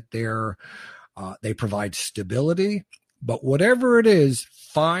be that they provide stability. But whatever it is,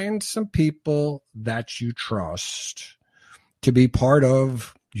 find some people that you trust to be part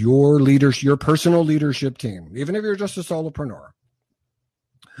of your personal leadership team, even if you're just a solopreneur.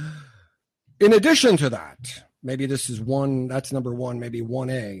 In addition to that, maybe that's number 1, maybe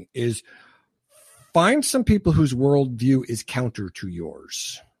 1A, is find some people whose worldview is counter to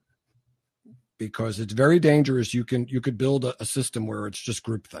yours. Because it's very dangerous. You could build a system where it's just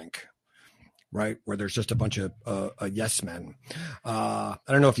groupthink, right? Where there's just a bunch of yes men. I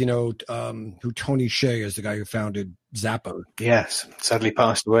don't know if you know who Tony Hsieh is, the guy who founded Zappos. Yes, sadly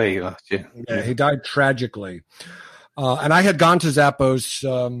passed away last year. Yeah, he died tragically. And I had gone to Zappos,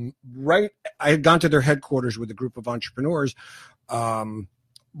 I had gone to their headquarters with a group of entrepreneurs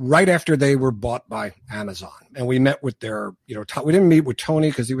right after they were bought by Amazon. And we met with their, top, we didn't meet with Tony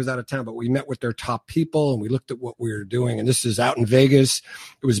because he was out of town, but we met with their top people and we looked at what we were doing. And this is out in Vegas.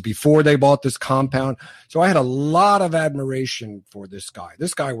 It was before they bought this compound. So I had a lot of admiration for this guy.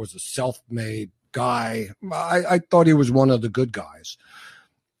 This guy was a self-made guy. I thought he was one of the good guys.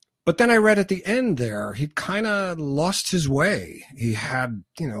 But then I read at the end there, he kind of lost his way. He had,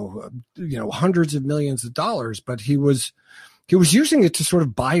 hundreds of millions of dollars, but he was using it to sort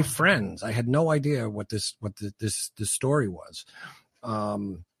of buy friends. I had no idea what this story was.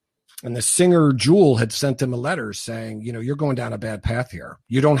 And the singer Jewel had sent him a letter saying, you're going down a bad path here.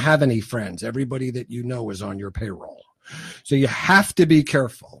 You don't have any friends. Everybody that you know is on your payroll. So you have to be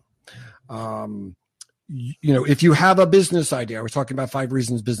careful. If you have a business idea, I was talking about 5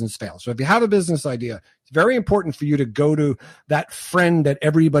 reasons business fails. So if you have a business idea, it's very important for you to go to that friend that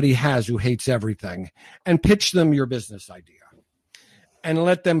everybody has who hates everything and pitch them your business idea and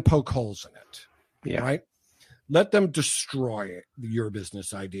let them poke holes in it. Yeah. Right? Let them destroy your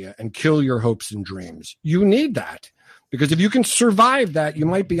business idea and kill your hopes and dreams. You need that because if you can survive that, you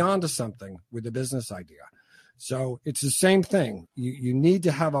might be onto something with a business idea. So it's the same thing. You need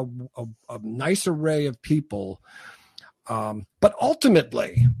to have a nice array of people. But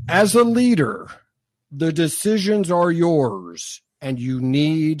ultimately, as a leader, the decisions are yours and you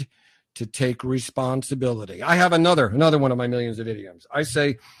need to take responsibility. I have another one of my millions of idioms. I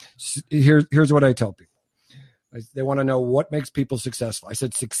say, here's what I tell people. They want to know what makes people successful. I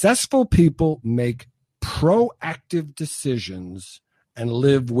said, successful people make proactive decisions and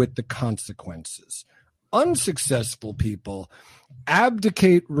live with the consequences. Unsuccessful people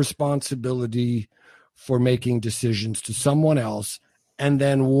abdicate responsibility for making decisions to someone else and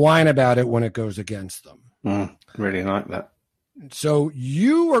then whine about it when it goes against them. Really like that. So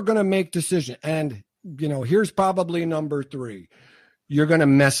you are going to make decisions. And, here's probably number 3. You're going to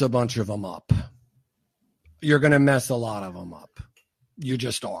mess a bunch of them up. You're going to mess a lot of them up. You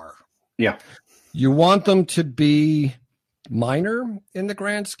just are. Yeah. You want them to be minor in the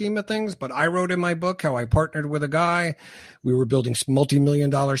grand scheme of things, but I wrote in my book how I partnered with a guy. We were building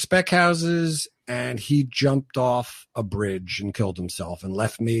multi-million-dollar spec houses, and he jumped off a bridge and killed himself and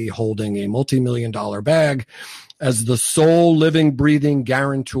left me holding a multi-million-dollar bag as the sole living, breathing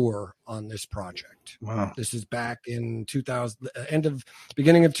guarantor on this project. Wow. This is back in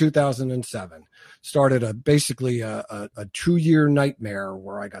beginning of 2007. Started basically a 2-year nightmare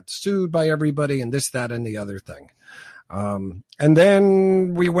where I got sued by everybody and this, that, and the other thing. And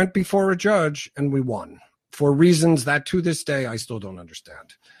then we went before a judge and we won for reasons that to this day I still don't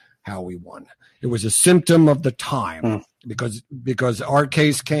understand how we won. It was a symptom of the time because our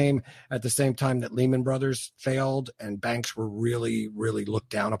case came at the same time that Lehman Brothers failed and banks were really, really looked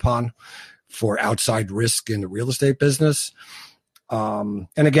down upon for outside risk in the real estate business. And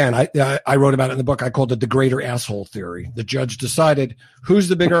again, I wrote about it in the book. I called it the greater asshole theory. The judge decided who's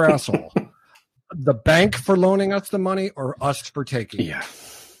the bigger asshole, the bank for loaning us the money or us for taking it.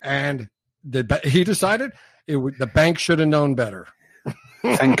 And he decided the bank should have known better.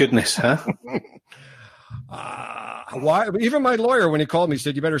 Thank goodness, huh? Why? Even my lawyer, when he called me,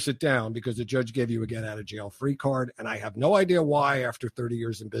 said, you better sit down because the judge gave you a get out of jail free card. And I have no idea why after 30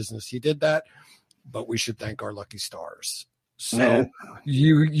 years in business he did that, but we should thank our lucky stars. So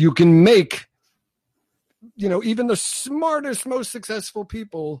you can make, even the smartest, most successful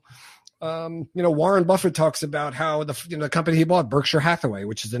people. Warren Buffett talks about how the company he bought, Berkshire Hathaway,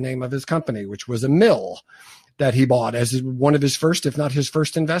 which is the name of his company, which was a mill that he bought as one of his first, if not his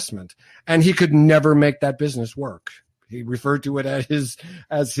first investment. And he could never make that business work. He referred to it as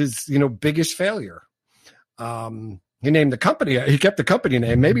his biggest failure. He named the company, he kept the company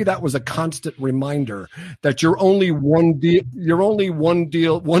name. Maybe that was a constant reminder that you're only one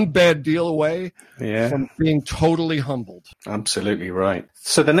bad deal away from being totally humbled. Absolutely right.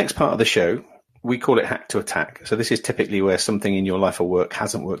 So the next part of the show, we call it hack to attack. So this is typically where something in your life or work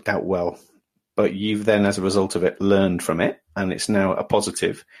hasn't worked out well, but you've then, as a result of it, learned from it, and it's now a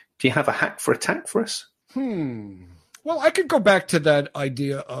positive. Do you have a hack for attack for us? Well, I could go back to that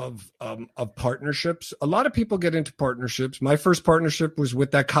idea of partnerships. A lot of people get into partnerships. My first partnership was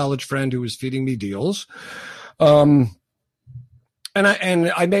with that college friend who was feeding me deals, and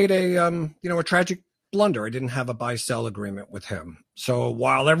I made a tragic blunder. I didn't have a buy-sell agreement with him. So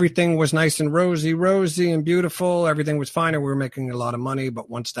while everything was nice and rosy and beautiful, everything was fine, and we were making a lot of money. But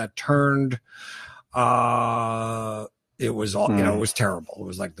once that turned, it was all it was terrible. It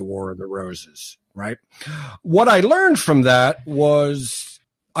was like the War of the Roses. Right. What I learned from that was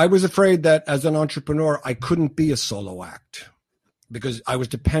I was afraid that as an entrepreneur, I couldn't be a solo act because I was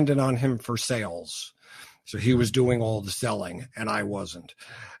dependent on him for sales. So he was doing all the selling and I wasn't.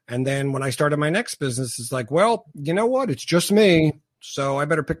 And then when I started my next business, it's like, well, you know what? It's just me. So I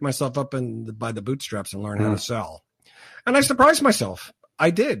better pick myself up by the bootstraps and learn how to sell. And I surprised myself. I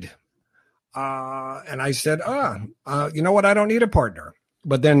did. And I said, you know what? I don't need a partner.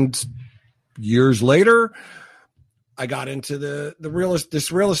 But then years later, I got into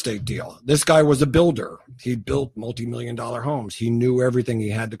this real estate deal. This guy was a builder. He built multi-million-dollar homes. He knew everything. He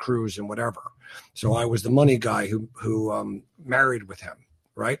had the crews and whatever. So I was the money guy who married with him,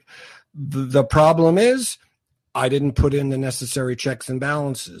 right? The problem is I didn't put in the necessary checks and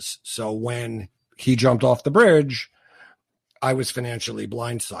balances. So when he jumped off the bridge, I was financially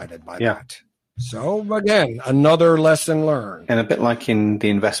blindsided by that. So again, another lesson learned. And a bit like in the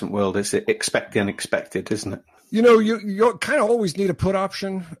investment world, it's expect the unexpected, isn't it? You kind of always need a put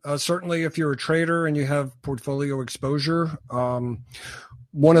option. Certainly if you're a trader and you have portfolio exposure.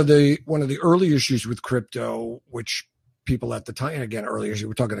 One of the early issues with crypto, which people at the time, and again, earlier,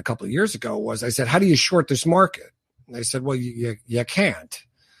 we're talking a couple of years ago, was I said, how do you short this market? And they said, well, you can't.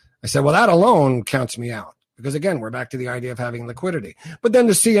 I said, well, that alone counts me out. Because again, we're back to the idea of having liquidity. But then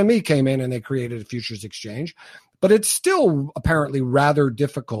the CME came in and they created a futures exchange. But it's still apparently rather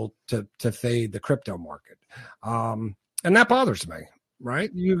difficult to fade the crypto market. And that bothers me, right?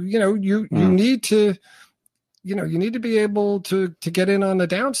 You need to, you need to be able to get in on the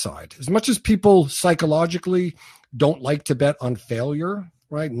downside. As much as people psychologically don't like to bet on failure,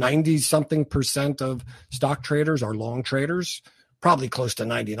 right? 90-something% of stock traders are long traders, probably close to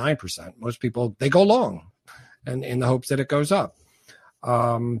 99%. Most people, they go long. And in the hopes that it goes up.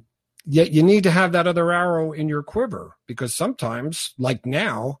 Yet you need to have that other arrow in your quiver because sometimes, like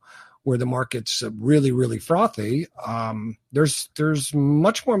now, where the market's really, really frothy, there's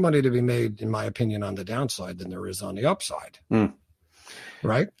much more money to be made, in my opinion, on the downside than there is on the upside.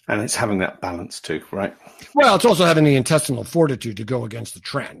 Right? And it's having that balance too, right? Well, it's also having the intestinal fortitude to go against the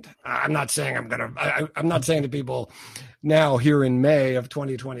trend. I'm not saying I'm not saying to people now here in May of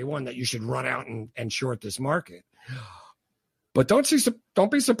 2021 that you should run out and short this market. But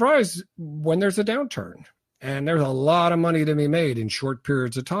don't be surprised when there's a downturn. And there's a lot of money to be made in short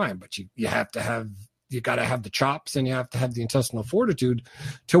periods of time. But you got to have the chops, and you have to have the intestinal fortitude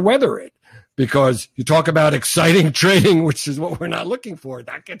to weather it. Because you talk about exciting trading, which is what we're not looking for.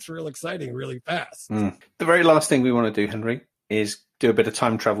 That gets real exciting really fast. The very last thing we want to do, Henry, is do a bit of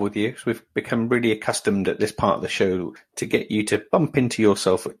time travel with you. So we've become really accustomed at this part of the show to get you to bump into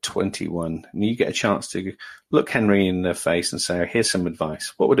yourself at 21. And you get a chance to look Henry in the face and say, here's some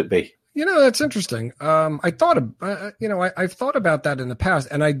advice. What would it be? That's interesting. I've thought about that in the past,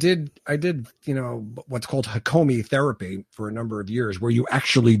 and I did, what's called Hakomi therapy for a number of years, where you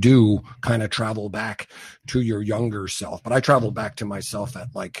actually do kind of travel back to your younger self. But I traveled back to myself at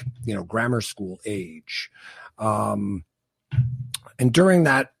grammar school age. And during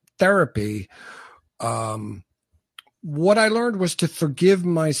that therapy, what I learned was to forgive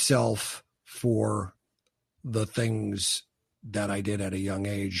myself for the things that I did at a young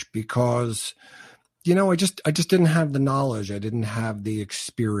age, because, I just didn't have the knowledge. I didn't have the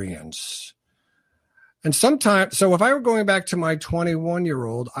experience. And sometimes, so if I were going back to my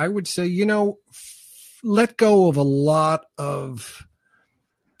 21-year-old, I would say, let go of a lot of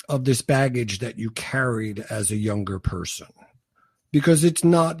this baggage that you carried as a younger person, because it's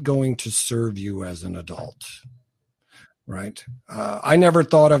not going to serve you as an adult. Right. I never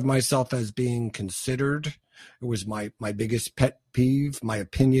thought of myself as being considered. It was my biggest pet peeve. My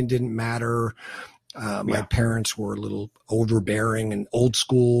opinion didn't matter. My parents were a little overbearing and old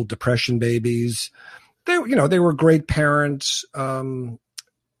school depression babies. They were great parents. But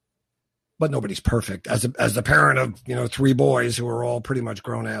nobody's perfect. As the parent of, 3 boys who are all pretty much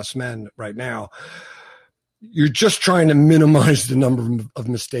grown ass men right now, you're just trying to minimize the number of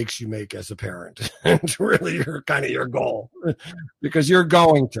mistakes you make as a parent. It's really your goal, because you're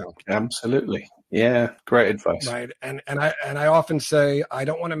going to. Absolutely. Yeah. Great advice. Right. And I often say, I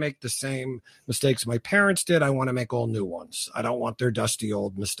don't want to make the same mistakes my parents did. I want to make all new ones. I don't want their dusty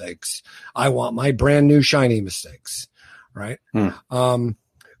old mistakes. I want my brand new shiny mistakes. Right.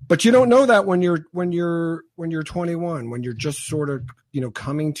 But you don't know that when you're 21, when you're just sort of,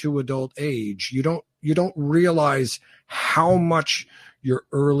 coming to adult age. You don't realize how much your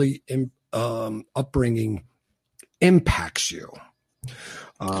early upbringing impacts you.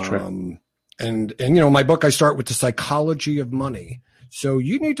 And my book, I start with the psychology of money. So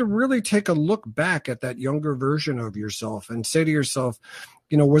you need to really take a look back at that younger version of yourself and say to yourself,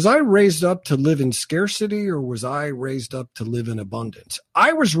 was I raised up to live in scarcity, or was I raised up to live in abundance?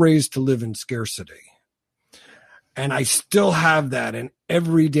 I was raised to live in scarcity. And I still have that. And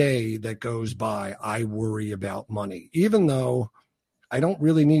every day that goes by, I worry about money, even though I don't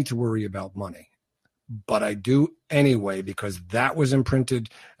really need to worry about money. But I do anyway, because that was imprinted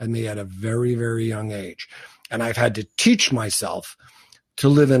in me at a very, very young age. And I've had to teach myself to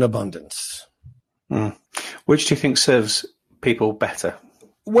live in abundance. Which do you think serves people better?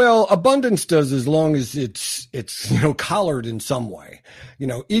 Well, abundance does, as long as it's collared in some way.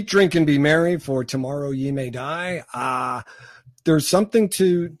 Eat, drink, and be merry, for tomorrow ye may die. There's something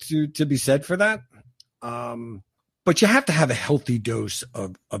to be said for that. But you have to have a healthy dose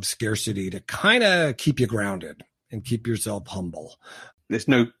of scarcity to kind of keep you grounded and keep yourself humble. There's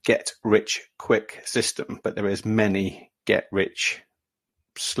no get rich quick system, but there is many get rich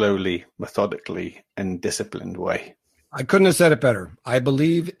slowly, methodically, and disciplined way. I couldn't have said it better. I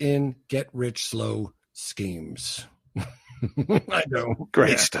believe in get rich slow schemes. I know.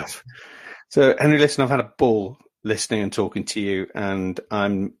 Great stuff. So, Henry, listen, I've had a ball listening and talking to you, and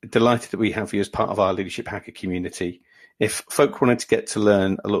I'm delighted that we have you as part of our Leadership Hacker community. If folk wanted to get to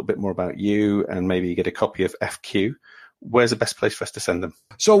learn a little bit more about you and maybe get a copy of FQ, where's the best place for us to send them?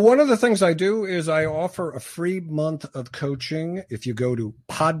 So one of the things I do is I offer a free month of coaching. If you go to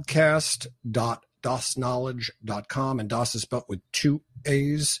podcast.dasknowledge.com, and DAS is spelled with 2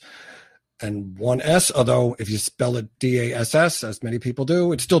 A's and 1 S, although if you spell it DASS, as many people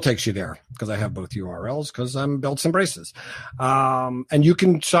do, it still takes you there, because I have both URLs, because I'm belts and braces. And you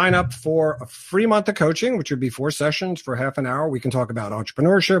can sign up for a free month of coaching, which would be 4 sessions for half an hour. We can talk about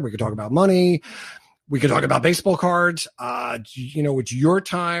entrepreneurship. We can talk about money. We can talk about baseball cards. It's your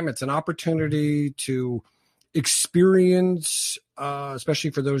time. It's an opportunity to experience,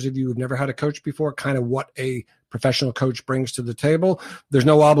 especially for those of you who've never had a coach before, kind of what a professional coach brings to the table. There's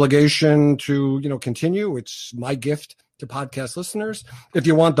no obligation to, continue. It's my gift to podcast listeners. If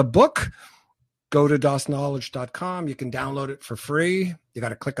you want the book, go to dasknowledge.com. You can download it for free. You got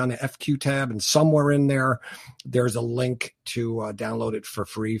to click on the FQ tab, and somewhere in there, there's a link to download it for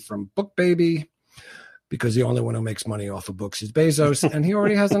free from BookBaby. because the only one who makes money off of books is Bezos, and he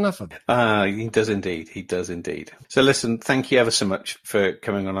already has enough of it. He does indeed. He does indeed. So listen, thank you ever so much for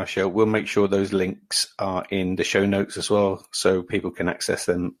coming on our show. We'll make sure those links are in the show notes as well, so people can access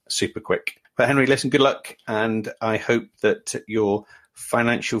them super quick. But Henry, listen, good luck, and I hope that your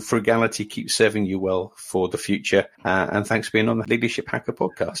financial frugality keeps serving you well for the future. And thanks for being on the Leadership Hacker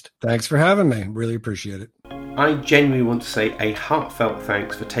podcast. Thanks for having me. Really appreciate it. I genuinely want to say a heartfelt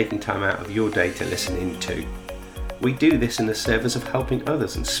thanks for taking time out of your day to listen in too. We do this in the service of helping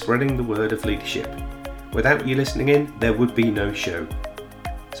others and spreading the word of leadership. Without you listening in, there would be no show.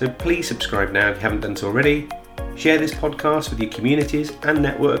 So please subscribe now if you haven't done so already. Share this podcast with your communities and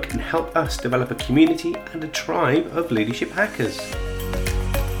network and help us develop a community and a tribe of leadership hackers.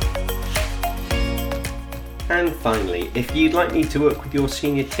 And finally, if you'd like me to work with your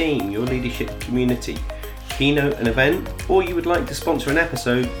senior team, your leadership community, keynote an event, or you would like to sponsor an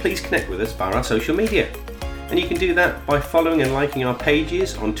episode, please connect with us via our social media. And you can do that by following and liking our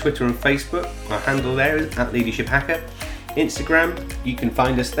pages on Twitter and Facebook. Our handle there is @LeadershipHacker. Instagram, you can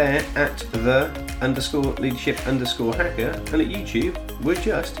find us there at @the_leadership_hacker. And at YouTube, we're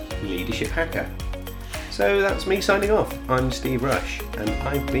just Leadership Hacker. So that's me signing off. I'm Steve Rush, and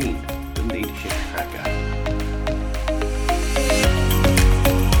I've been the Leadership Hacker.